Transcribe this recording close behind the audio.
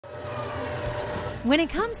When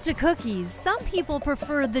it comes to cookies, some people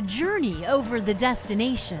prefer the journey over the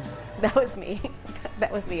destination. That was me.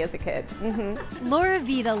 That was me as a kid. Laura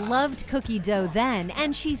Vita loved cookie dough then,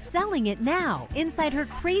 and she's selling it now inside her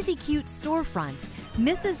crazy cute storefront,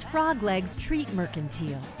 Mrs. FrogLegs Treat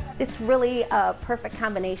Mercantile. It's really a perfect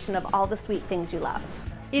combination of all the sweet things you love.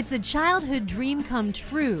 It's a childhood dream come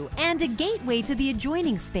true and a gateway to the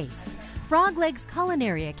adjoining space, FrogLegs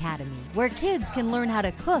Culinary Academy, where kids can learn how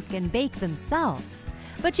to cook and bake themselves.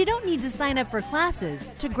 But you don't need to sign up for classes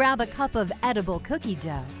to grab a cup of edible cookie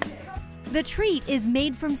dough. The treat is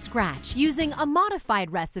made from scratch using a modified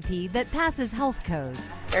recipe that passes health codes.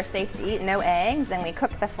 They're safe to eat, no eggs, and we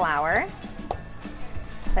cook the flour.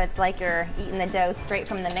 So it's like you're eating the dough straight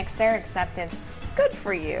from the mixer, except it's good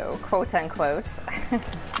for you, quote unquote.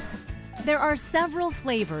 There are several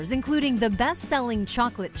flavors, including the best-selling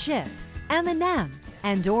chocolate chip, M&M,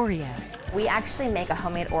 and Oreo. We actually make a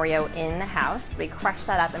homemade Oreo in the house. We crush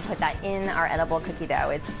that up and put that in our edible cookie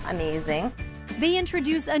dough. It's amazing. They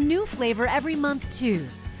introduce a new flavor every month too,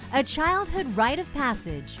 a childhood rite of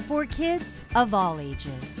passage for kids of all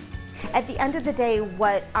ages. At the end of the day,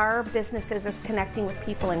 what our business is connecting with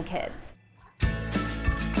people and kids.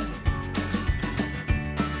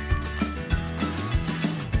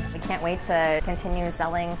 We can't wait to continue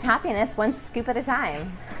selling happiness one scoop at a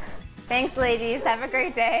time. Thanks, ladies. Have a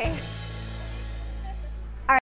great day.